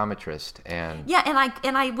an optometrist, and yeah,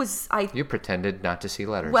 and I was you pretended not to see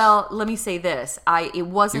letters. Well, let me say this: it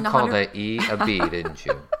wasn't. You called an E a B, didn't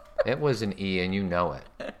you? It was an E, and you know it.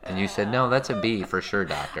 And you said, "No, that's a B for sure,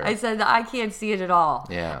 doctor." I said, "I can't see it at all."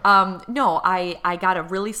 Yeah. No, I got a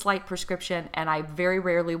really slight prescription, and I very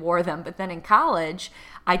rarely wore them. But then in college,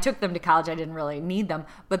 I took them to college. I didn't really need them.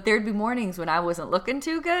 But there'd be mornings when I wasn't looking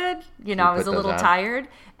too good. I was a little tired,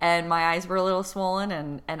 and my eyes were a little swollen,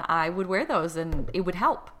 and I would wear those, and it would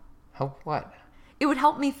help. Help what? It would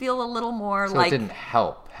help me feel a little more so like... it didn't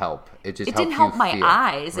help. It just it didn't help my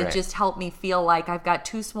eyes. Right. It just helped me feel like I've got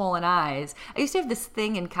two swollen eyes. I used to have this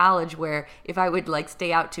thing in college where if I would like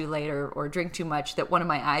stay out too late or drink too much, that one of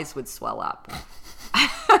my eyes would swell up.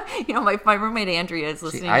 My roommate Andrea is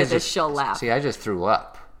listening to this. She'll laugh. See, I just threw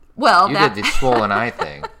up. Well, you did the swollen eye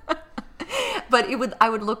thing. But I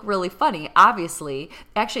would look really funny, obviously.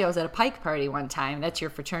 Actually, I was at a Pike party one time. That's your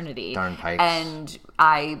fraternity. Darn Pikes. And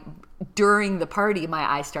during the party, my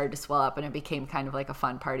eyes started to swell up, and it became kind of like a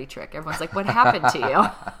fun party trick. Everyone's like, "What happened to you?"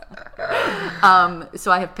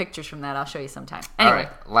 So I have pictures from that. I'll show you sometime. Anyway.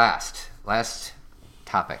 All right, last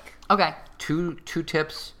topic. Okay. Two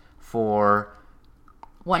tips for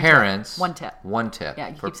One parents. Tip. One tip. Yeah,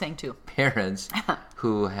 you keep saying two. Parents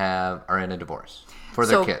who are in a divorce. For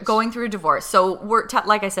their kids. Going through a divorce. So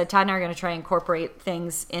like I said, Todd and I are going to try and incorporate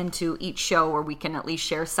things into each show where we can at least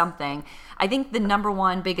share something. I think the number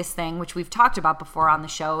one biggest thing, which we've talked about before on the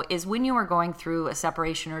show, is when you are going through a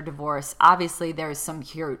separation or divorce, obviously there's some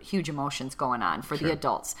huge emotions going on for the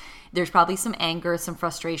adults. There's probably some anger, some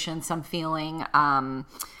frustration, some feeling.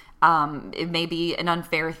 It may be an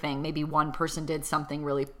unfair thing. Maybe one person did something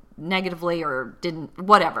really negatively or didn't,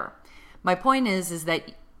 whatever. My point is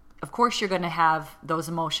that of course you're going to have those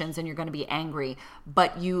emotions and you're going to be angry,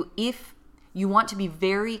 but if you want to be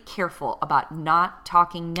very careful about not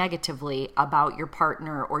talking negatively about your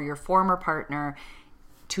partner or your former partner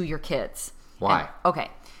to your kids. Why?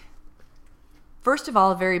 Okay. First of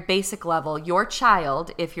all, a very basic level, your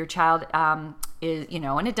child, if your child is,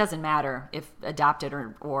 and it doesn't matter if adopted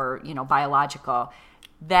or biological,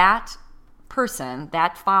 that person,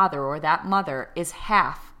 that father or that mother is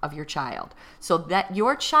half of your child. So that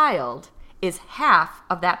your child is half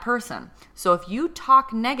of that person. So if you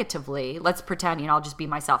talk negatively, let's pretend, I'll just be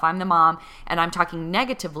myself. I'm the mom and I'm talking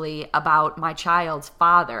negatively about my child's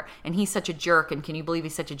father and he's such a jerk and can you believe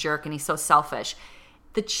he's such a jerk and he's so selfish.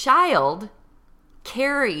 The child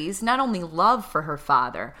carries not only love for her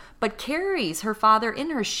father, but carries her father in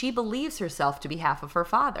her. She believes herself to be half of her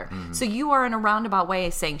father. Mm-hmm. So you are in a roundabout way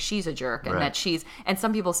saying she's a jerk and that and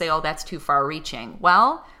some people say, oh, that's too far reaching.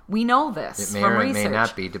 Well, we know this from research. It may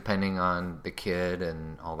not be, depending on the kid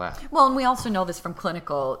and all that. Well, and we also know this from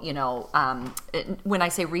clinical, when I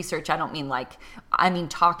say research, I don't mean I mean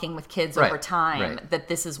talking with kids over time, that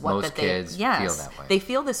this is what most kids feel that way. They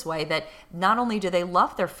feel this way, that not only do they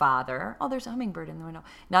love their father, oh, there's a hummingbird in the window.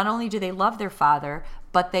 Not only do they love their father,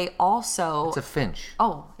 but they also... It's a finch.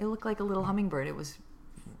 Oh, it looked like a little hummingbird. It was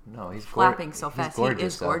he's flapping so fast. Gorgeous, he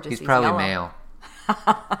is gorgeous. He's probably yellow. male.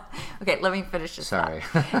 Okay, let me finish this. Sorry.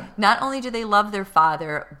 Not only do they love their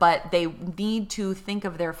father, but they need to think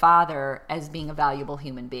of their father as being a valuable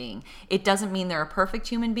human being. It doesn't mean they're a perfect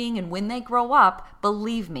human being, and when they grow up,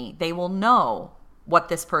 believe me, they will know what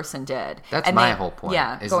this person did. That's my whole point.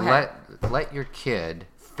 Yeah, is go ahead. let your kid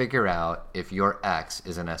figure out if your ex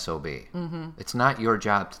is an SOB. It's not your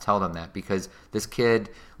job to tell them that, because this kid,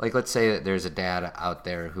 like, let's say that there's a dad out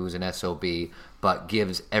there who's an SOB but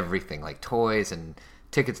gives everything, like toys and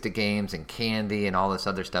tickets to games and candy and all this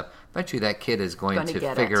other stuff. Bet you that kid is going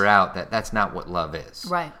to figure out that that's not what love is.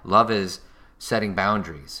 Right. Love is setting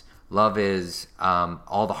boundaries. Love is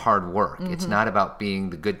all the hard work. It's not about being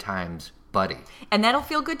the good times buddy. And that'll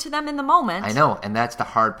feel good to them in the moment. I know, and that's the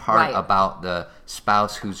hard part about the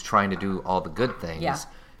spouse who's trying to do all the good things,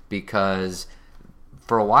 because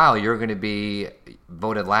for a while you're going to be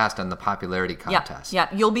voted last on the popularity contest. Yeah,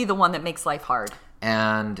 you'll be the one that makes life hard.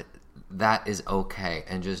 And that is okay,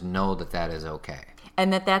 and just know that that is okay.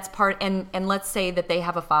 And that's part, and let's say that they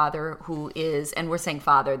have a father who is, and we're saying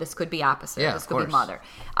father, this could be opposite, this could be mother.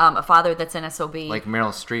 A father that's an SOB. Like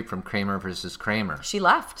Meryl Streep from Kramer versus Kramer. She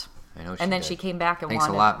left. I know she and then did. she came back and Thanks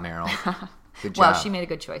wanted. a lot, Meryl. Good job. Well, she made a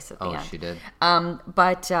good choice at the end. Oh, she did.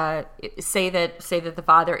 But say that the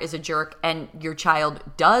father is a jerk, and your child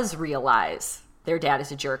does realize their dad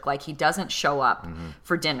is a jerk, like he doesn't show up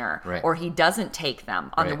for dinner, or he doesn't take them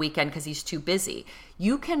on the weekend because he's too busy.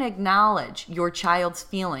 You can acknowledge your child's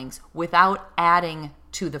feelings without adding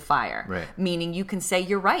to the fire. Right. Meaning you can say,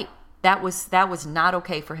 you're right. That was not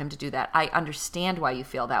okay for him to do that. I understand why you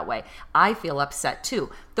feel that way. I feel upset too.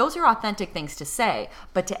 Those are authentic things to say,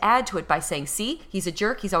 but to add to it by saying, see, he's a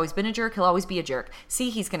jerk. He's always been a jerk. He'll always be a jerk. See,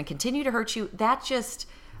 he's going to continue to hurt you. That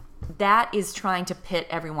is trying to pit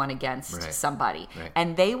everyone against somebody. Right.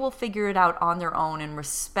 And they will figure it out on their own and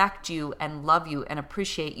respect you and love you and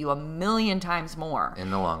appreciate you 1,000,000 times more. In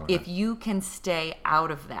the long run. If you can stay out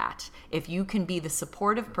of that, if you can be the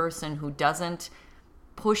supportive person who doesn't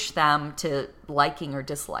push them to liking or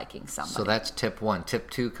disliking somebody. So that's tip 1. Tip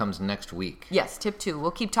 2 comes next week. Yes, tip 2.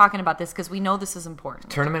 We'll keep talking about this because we know this is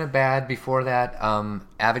important. Tournament of Bad before that.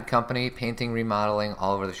 Avid Company, painting, remodeling,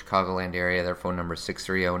 all over the Chicagoland area. Their phone number is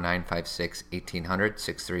 630-956-1800,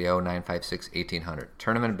 630-956-1800.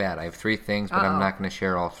 Tournament of Bad. I have 3 things, but I'm not going to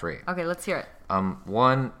share all 3. Okay, let's hear it.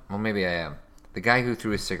 One, well, maybe I am. The guy who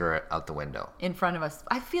threw a cigarette out the window. In front of us.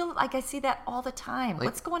 I feel like I see that all the time. Like,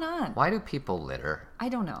 what's going on? Why do people litter? I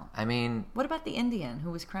don't know. I mean... What about the Indian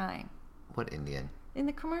who was crying? What Indian? In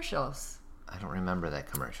the commercials. I don't remember that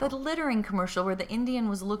commercial. The littering commercial where the Indian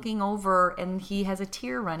was looking over and he has a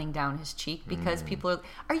tear running down his cheek because people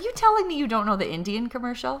are you telling me you don't know the Indian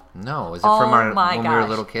commercial? No. Is it from when we were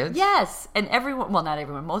little kids? Yes. And everyone, well, not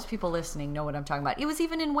everyone, most people listening know what I'm talking about. It was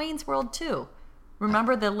even in Wayne's World too.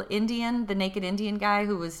 Remember the naked Indian guy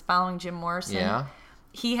who was following Jim Morrison? Yeah.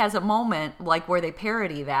 He has a moment like where they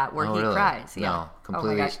parody that where he really? cries. Yeah. No,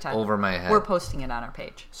 completely over my head. We're posting it on our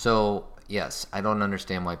page. So, yes, I don't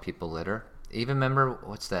understand why people litter. Even remember,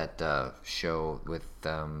 what's that show with,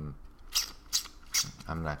 I'm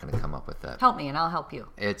not going to come up with that. Help me and I'll help you.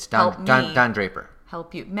 It's Don Draper.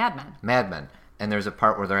 Help you. Mad Men. And there's a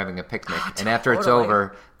part where they're having a picnic, and after it's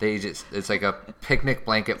over, it's like a picnic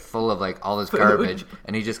blanket full of like all this garbage,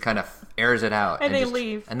 and he just kind of airs it out, and they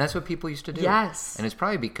leave. And that's what people used to do. Yes. And it's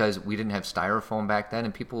probably because we didn't have styrofoam back then,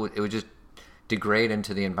 and it would just degrade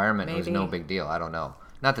into the environment. Maybe. It was no big deal. I don't know.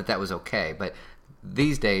 Not that was okay, but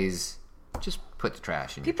these days, just put the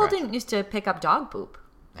trash in. People didn't used to pick up dog poop.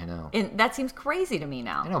 I know. And that seems crazy to me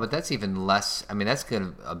now. I know, but that's even less. I mean, that's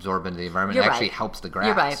going to absorb into the environment. It actually helps the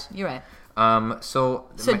grass. You're right. So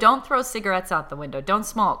don't throw cigarettes out the window. Don't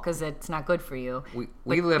smoke because it's not good for you.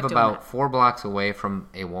 We live about 4 blocks away from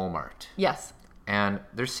a Walmart. Yes. And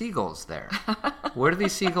there's seagulls there. Where do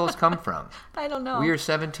these seagulls come from? I don't know. We are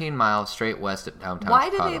 17 miles straight west of downtown Why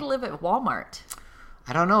Chicago. do they live at Walmart?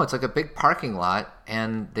 I don't know. It's like a big parking lot,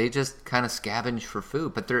 and they just kind of scavenge for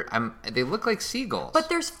food. But they look like seagulls. But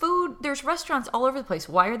there's food. There's restaurants all over the place.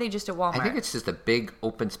 Why are they just at Walmart? I think it's just a big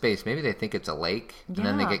open space. Maybe they think it's a lake, and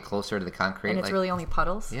then they get closer to the concrete. And it's really only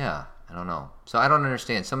puddles? Yeah. I don't know. So I don't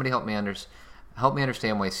understand. Somebody help me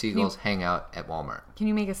understand why seagulls hang out at Walmart. Can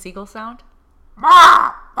you make a seagull sound?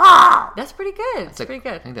 That's pretty good. It's pretty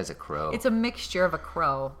good. I think that's a crow. It's a mixture of a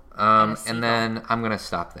crow and then I'm going to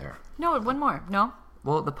stop there. No, one more. No?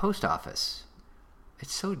 Well, the post office.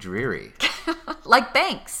 It's so dreary. Like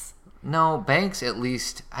banks. No, banks at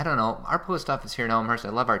least, I don't know. Our post office here in Elmhurst, I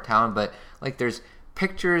love our town, but like there's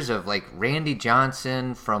pictures of like Randy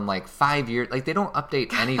Johnson from like 5 years. Like they don't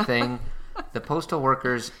update anything. The postal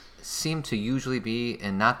workers seem to usually be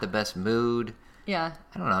in not the best mood. Yeah.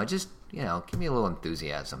 I don't know. Just, give me a little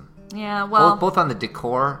enthusiasm. Yeah, well... Both on the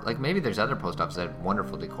decor. Like, maybe there's other post offices that have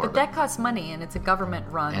wonderful decor. But that costs money, and it's a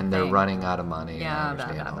government-run And they're running out of money. Yeah, I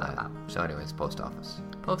understand all that. So anyways, post office.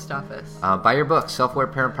 Post office. Buy your book, Self-Aware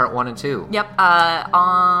Parent Part 1 and 2. Yep.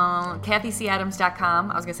 On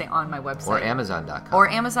CathyCAdams.com. I was going to say on my website. Or Amazon.com. Or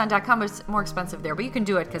Amazon.com, but it's more expensive there. But you can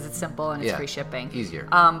do it because it's simple and it's free shipping. Easier.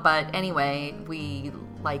 But anyway, we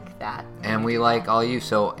like that. And we like all you.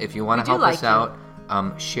 So if you want to help us out,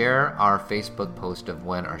 share our Facebook post of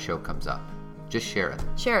when our show comes up. Just share it.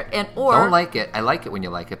 Share it. Or don't like it. I like it when you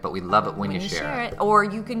like it, but we love it when you share it. Or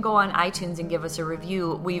you can go on iTunes and give us a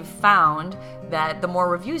review. We've found that the more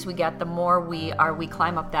reviews we get, the more we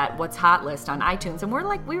climb up that What's Hot list on iTunes. And we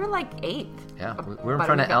were like 8th. Yeah, we're in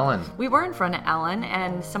front of Ellen. We were in front of Ellen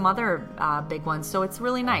and some other big ones. So it's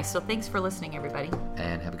really nice. So thanks for listening, everybody.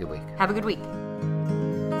 And have a good week. Have a good week.